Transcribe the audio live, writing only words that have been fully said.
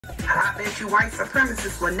I bet you white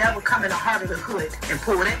supremacists will never come in the heart of the hood and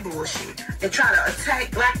pull that bullshit and try to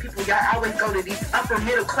attack black people. Y'all always go to these upper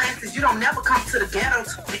middle classes. You don't never come to the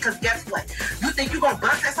ghettos because guess what? You think you gonna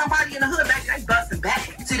bust at somebody in the hood back? They busting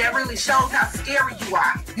back. See, that really shows how scary you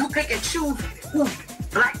are. You pick and choose who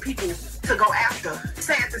black people to go after.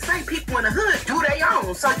 Sad to say, people in the hood do their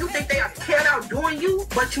own. So you think they are cared out doing you,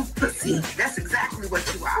 but you pussy. That's exactly what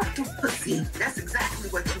you are. You pussy. That's exactly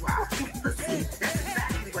what you are. You pussy. That's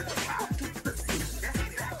exactly what you are. You pussy. That's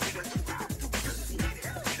exactly what you are. You pussy.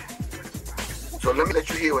 That's exactly what you are. So let me let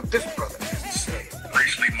you hear what this brother has to say.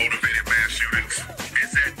 Racially motivated mass shootings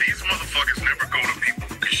is that these motherfuckers never go to people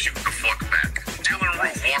who can shoot the fuck back. Dylan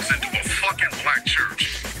Roof walks into a fucking black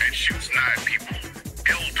church and shoots 9 people.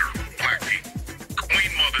 Elder black people,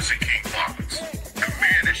 queen mothers and king fathers. The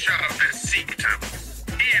man that shot up that Sikh temple,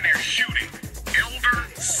 he in there shooting elder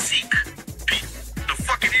Sikh people. The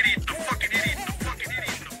fucking idiot, the fucking idiot, the fucking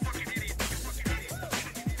idiot, the fucking idiot, the fucking idiot.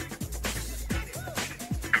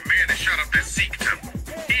 The man that shot up that Sikh temple,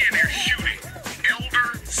 he in there shooting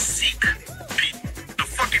elder Sikh people. The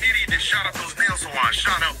fucking idiot that shot up those nail salons,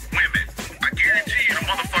 shot up women. I guarantee you the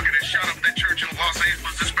motherfucker that shot up that church in Los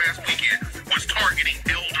Angeles this past weekend was targeting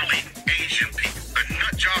elderly Asian people. The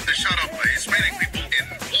nut job that shot up Hispanic people in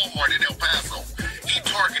Walmart in El Paso, he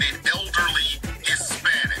targeted elderly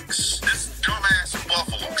Hispanics. This dumbass in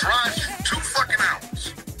Buffalo drives you 2 fucking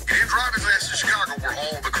hours. He didn't drive his ass to Chicago where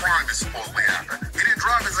all the crime is supposedly happening. He didn't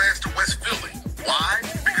drive his ass to West Philly. Why?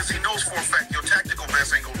 Because he knows for a fact your tactical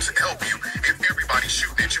vest ain't going to help you if everybody's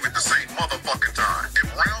shooting at you at the same motherfucking time. If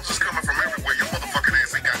rounds is coming from everywhere, your motherfucking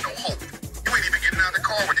ass ain't got no hope. You ain't even getting out of the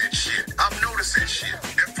car with that shit. I've noticed that shit.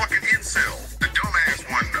 That fucking incel, the dumbass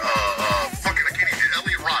one, fucking, I can't even,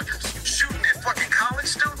 Elliot Rogers, shooting at fucking college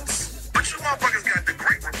students. But you motherfuckers got the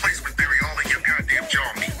great replacement theory all in your goddamn jaw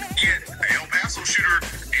meat. Yet, the El Paso shooter,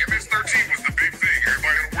 MS-13 was the big thing.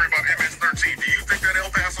 Everybody gonna worry about MS-13. Do you think that El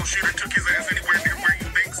Paso shooter took his ass anywhere near where he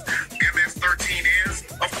thinks MS-13 is?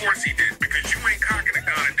 Of course he did, because you ain't cocking a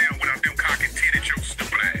gun down without them cocking 10 at your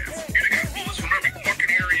stupid ass. You done got bullets from every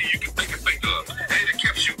fucking area you can think of. And they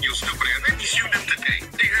kept shooting your stupid ass. They be shooting him today.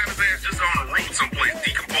 They had his ass just on the road someplace,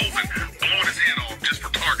 decomposing, blowing his head off just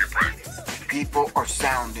for target practice. People are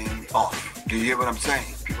sounding off. Do you hear what I'm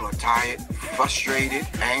saying? People are tired, frustrated,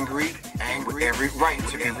 angry with every right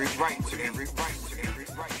to every right to every right.